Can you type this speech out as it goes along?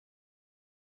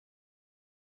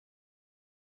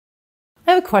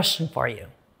I have a question for you.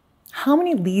 How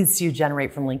many leads do you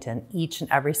generate from LinkedIn each and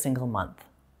every single month?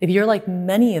 If you're like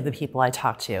many of the people I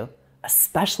talk to,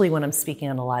 especially when I'm speaking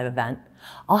at a live event,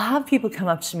 I'll have people come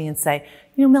up to me and say,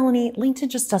 Melanie, LinkedIn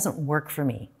just doesn't work for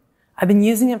me. I've been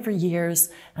using it for years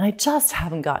and I just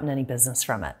haven't gotten any business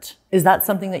from it. Is that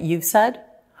something that you've said?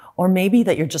 Or maybe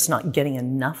that you're just not getting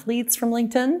enough leads from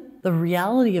LinkedIn? The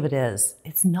reality of it is,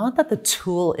 it's not that the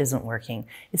tool isn't working,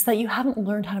 it's that you haven't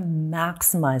learned how to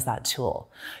maximize that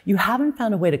tool. You haven't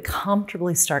found a way to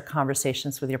comfortably start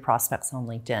conversations with your prospects on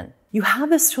LinkedIn. You have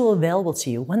this tool available to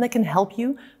you, one that can help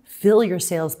you fill your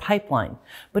sales pipeline.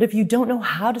 But if you don't know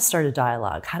how to start a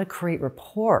dialogue, how to create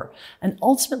rapport, and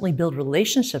ultimately build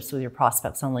relationships with your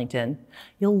prospects on LinkedIn,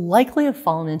 you'll likely have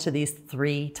fallen into these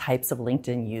 3 types of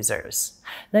LinkedIn users.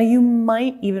 Now, you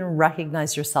might even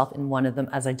recognize yourself in one of them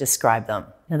as I describe them.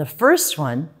 Now, the first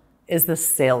one is the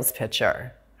sales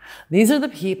pitcher. These are the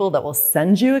people that will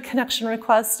send you a connection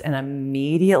request and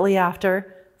immediately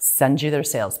after send you their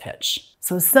sales pitch.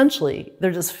 So essentially,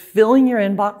 they're just filling your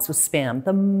inbox with spam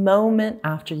the moment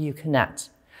after you connect.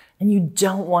 And you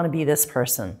don't want to be this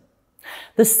person.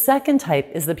 The second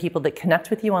type is the people that connect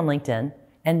with you on LinkedIn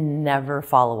and never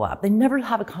follow up. They never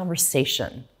have a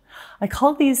conversation. I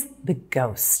call these the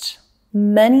ghost.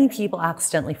 Many people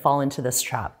accidentally fall into this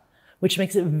trap, which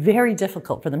makes it very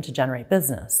difficult for them to generate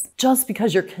business. Just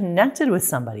because you're connected with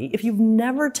somebody, if you've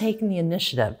never taken the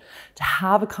initiative to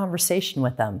have a conversation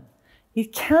with them, you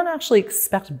can't actually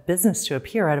expect business to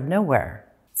appear out of nowhere.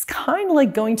 It's kind of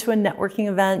like going to a networking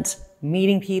event,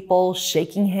 meeting people,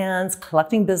 shaking hands,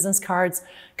 collecting business cards,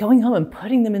 going home and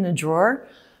putting them in a drawer,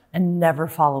 and never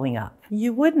following up.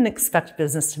 You wouldn't expect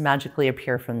business to magically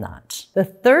appear from that. The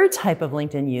third type of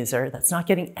LinkedIn user that's not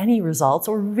getting any results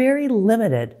or very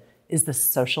limited is the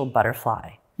social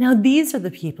butterfly. Now, these are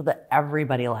the people that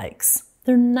everybody likes.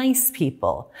 They're nice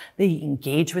people. They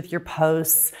engage with your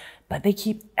posts, but they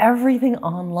keep everything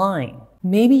online.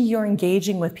 Maybe you're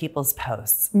engaging with people's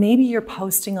posts. Maybe you're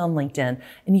posting on LinkedIn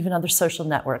and even other social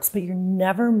networks, but you're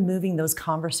never moving those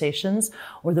conversations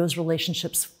or those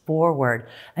relationships forward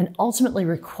and ultimately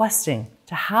requesting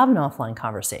to have an offline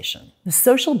conversation. The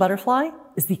social butterfly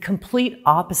is the complete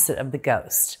opposite of the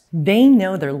ghost. They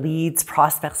know their leads,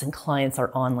 prospects, and clients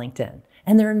are on LinkedIn,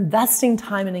 and they're investing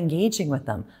time in engaging with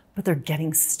them, but they're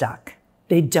getting stuck.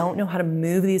 They don't know how to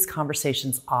move these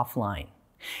conversations offline.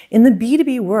 In the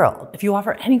B2B world, if you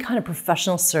offer any kind of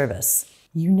professional service,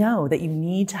 you know that you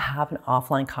need to have an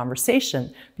offline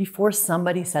conversation before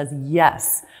somebody says,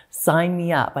 yes, sign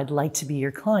me up, I'd like to be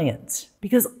your client.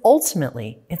 Because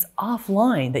ultimately, it's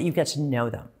offline that you get to know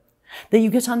them, that you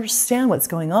get to understand what's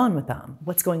going on with them,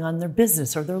 what's going on in their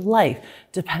business or their life,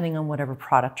 depending on whatever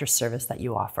product or service that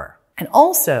you offer. And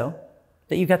also,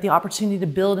 that you get the opportunity to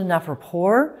build enough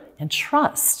rapport and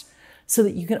trust so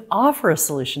that you can offer a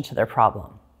solution to their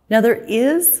problem. Now, there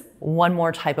is one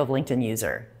more type of LinkedIn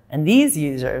user, and these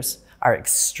users are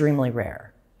extremely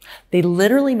rare. They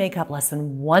literally make up less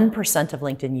than 1% of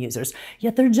LinkedIn users,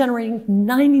 yet they're generating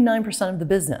 99% of the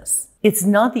business. It's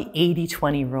not the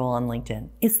 80-20 rule on LinkedIn,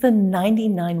 it's the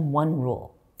 99-1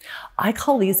 rule. I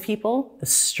call these people the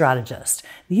strategist.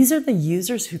 These are the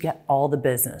users who get all the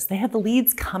business. They have the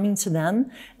leads coming to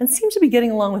them and seem to be getting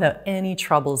along without any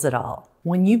troubles at all.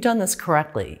 When you've done this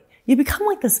correctly, you become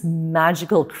like this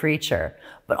magical creature,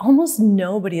 but almost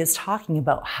nobody is talking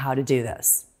about how to do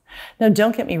this. Now,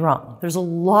 don't get me wrong. There's a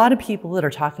lot of people that are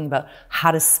talking about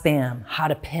how to spam, how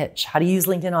to pitch, how to use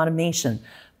LinkedIn automation,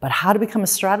 but how to become a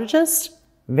strategist,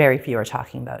 very few are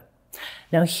talking about.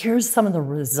 Now, here's some of the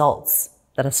results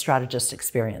that a strategist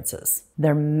experiences.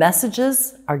 Their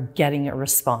messages are getting a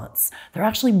response. They're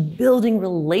actually building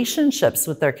relationships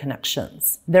with their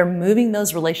connections. They're moving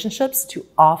those relationships to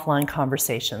offline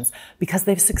conversations because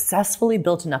they've successfully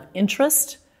built enough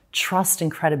interest, trust, and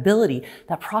credibility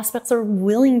that prospects are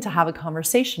willing to have a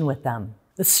conversation with them.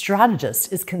 The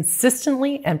strategist is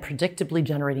consistently and predictably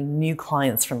generating new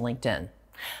clients from LinkedIn.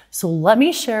 So let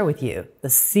me share with you the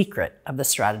secret of the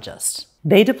strategist.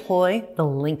 They deploy the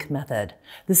link method.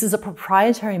 This is a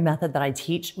proprietary method that I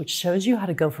teach, which shows you how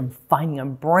to go from finding a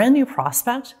brand new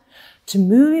prospect to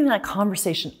moving that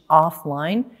conversation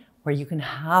offline where you can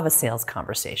have a sales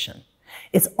conversation.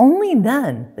 It's only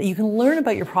then that you can learn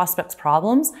about your prospect's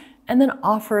problems and then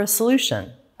offer a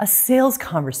solution. A sales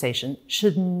conversation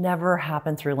should never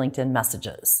happen through LinkedIn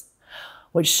messages.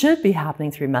 What should be happening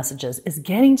through messages is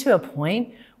getting to a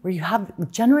point where you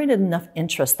have generated enough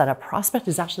interest that a prospect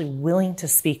is actually willing to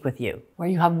speak with you, where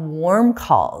you have warm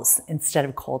calls instead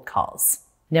of cold calls.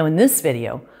 Now, in this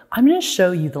video, I'm going to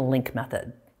show you the link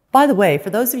method. By the way, for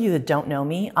those of you that don't know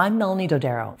me, I'm Melanie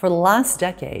Dodaro. For the last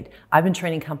decade, I've been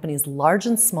training companies large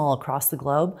and small across the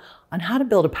globe on how to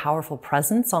build a powerful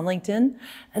presence on LinkedIn,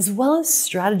 as well as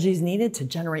strategies needed to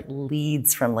generate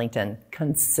leads from LinkedIn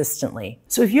consistently.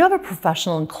 So if you have a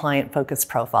professional and client-focused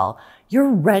profile,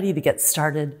 you're ready to get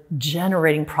started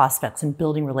generating prospects and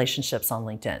building relationships on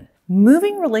LinkedIn.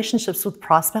 Moving relationships with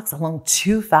prospects along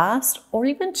too fast or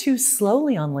even too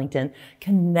slowly on LinkedIn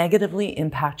can negatively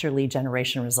impact your lead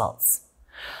generation results.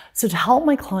 So to help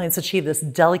my clients achieve this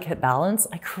delicate balance,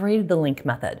 I created the Link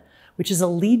Method, which is a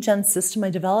lead gen system I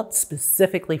developed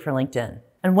specifically for LinkedIn.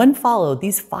 And when followed,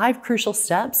 these 5 crucial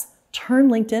steps turn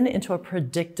LinkedIn into a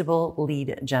predictable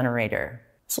lead generator.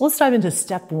 So let's dive into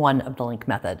step 1 of the Link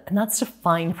Method, and that's to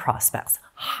find prospects,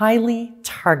 highly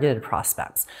targeted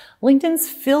prospects. LinkedIn's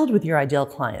filled with your ideal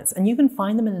clients, and you can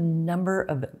find them in a number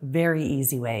of very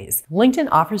easy ways. LinkedIn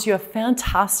offers you a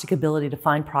fantastic ability to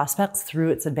find prospects through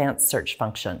its advanced search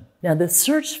function. Now, the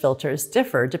search filters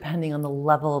differ depending on the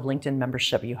level of LinkedIn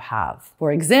membership you have.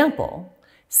 For example,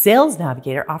 Sales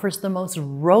Navigator offers the most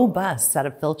robust set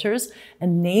of filters,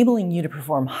 enabling you to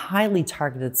perform highly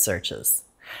targeted searches.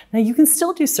 Now, you can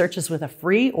still do searches with a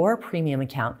free or a premium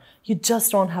account. You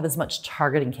just won't have as much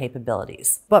targeting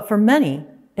capabilities. But for many,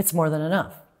 it's more than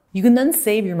enough. You can then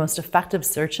save your most effective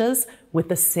searches with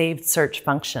the saved search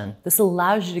function. This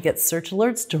allows you to get search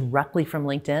alerts directly from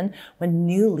LinkedIn when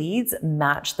new leads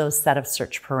match those set of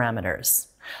search parameters.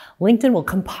 LinkedIn will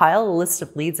compile a list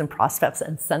of leads and prospects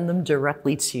and send them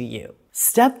directly to you.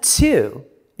 Step 2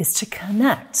 is to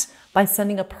connect by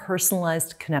sending a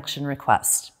personalized connection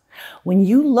request. When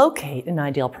you locate an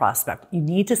ideal prospect, you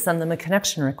need to send them a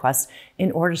connection request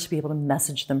in order to be able to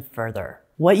message them further.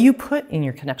 What you put in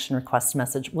your connection request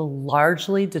message will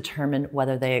largely determine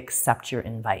whether they accept your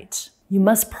invite. You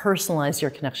must personalize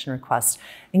your connection request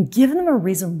and give them a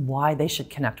reason why they should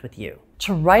connect with you.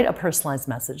 To write a personalized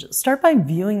message, start by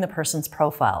viewing the person's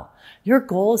profile. Your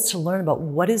goal is to learn about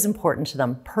what is important to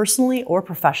them personally or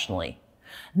professionally.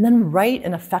 And then write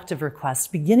an effective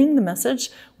request, beginning the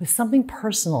message with something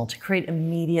personal to create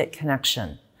immediate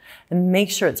connection. And make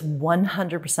sure it's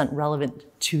 100% relevant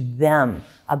to them,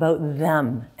 about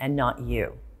them, and not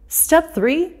you. Step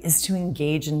 3 is to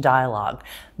engage in dialogue.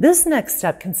 This next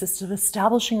step consists of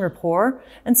establishing rapport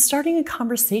and starting a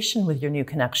conversation with your new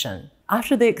connection.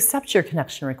 After they accept your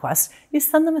connection request, you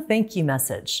send them a thank you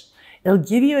message. It'll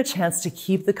give you a chance to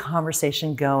keep the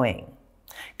conversation going.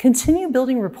 Continue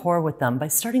building rapport with them by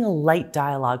starting a light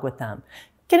dialogue with them,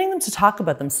 getting them to talk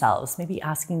about themselves, maybe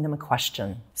asking them a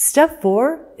question. Step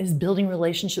 4 is building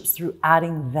relationships through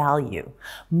adding value.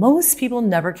 Most people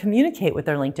never communicate with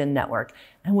their LinkedIn network,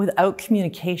 and without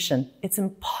communication, it's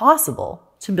impossible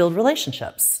to build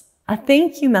relationships. A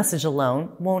thank you message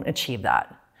alone won't achieve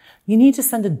that. You need to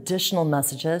send additional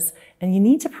messages, and you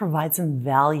need to provide some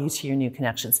value to your new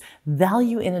connections,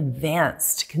 value in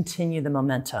advance to continue the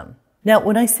momentum. Now,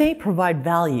 when I say provide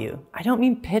value, I don't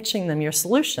mean pitching them your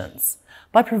solutions.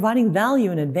 By providing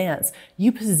value in advance,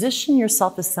 you position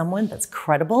yourself as someone that's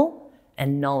credible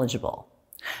and knowledgeable.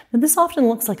 Now, this often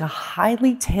looks like a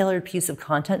highly tailored piece of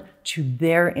content to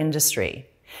their industry.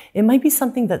 It might be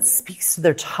something that speaks to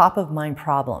their top-of-mind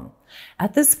problem.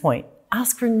 At this point,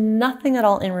 ask for nothing at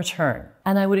all in return.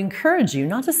 And I would encourage you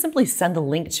not to simply send a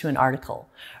link to an article.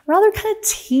 Rather, kind of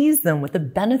tease them with the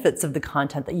benefits of the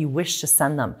content that you wish to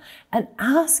send them and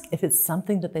ask if it's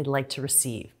something that they'd like to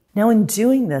receive. Now, in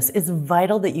doing this, it's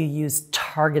vital that you use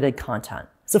targeted content.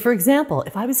 So for example,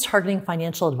 if I was targeting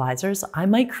financial advisors, I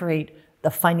might create the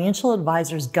Financial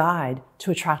Advisor's Guide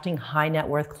to Attracting High Net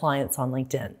Worth Clients on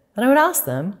LinkedIn. And I would ask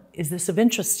them, is this of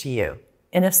interest to you?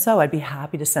 And if so, I'd be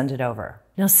happy to send it over.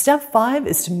 Now, step 5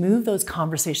 is to move those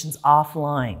conversations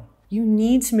offline. You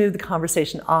need to move the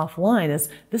conversation offline, as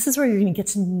this is where you're going to get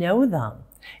to know them.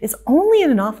 It's only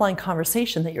in an offline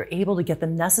conversation that you're able to get the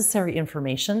necessary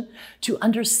information to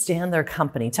understand their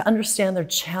company, to understand their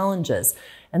challenges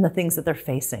and the things that they're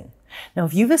facing. Now,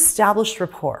 if you've established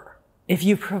rapport, if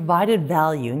you've provided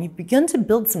value, and you've begun to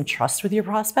build some trust with your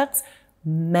prospects,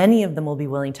 many of them will be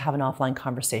willing to have an offline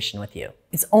conversation with you.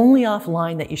 It's only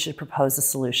offline that you should propose a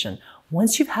solution.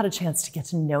 Once you've had a chance to get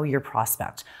to know your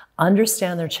prospect,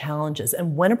 understand their challenges,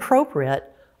 and when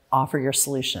appropriate, offer your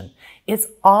solution. It's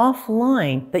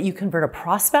offline that you convert a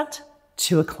prospect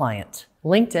to a client.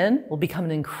 LinkedIn will become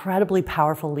an incredibly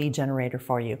powerful lead generator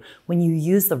for you when you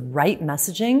use the right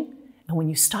messaging and when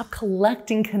you stop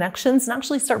collecting connections and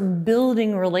actually start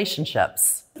building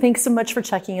relationships. Thanks so much for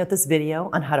checking out this video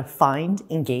on how to find,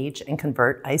 engage, and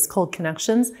convert ice-cold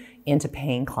connections into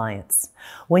paying clients.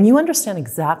 When you understand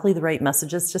exactly the right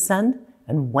messages to send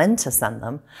and when to send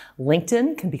them,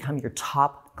 LinkedIn can become your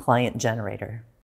top client generator.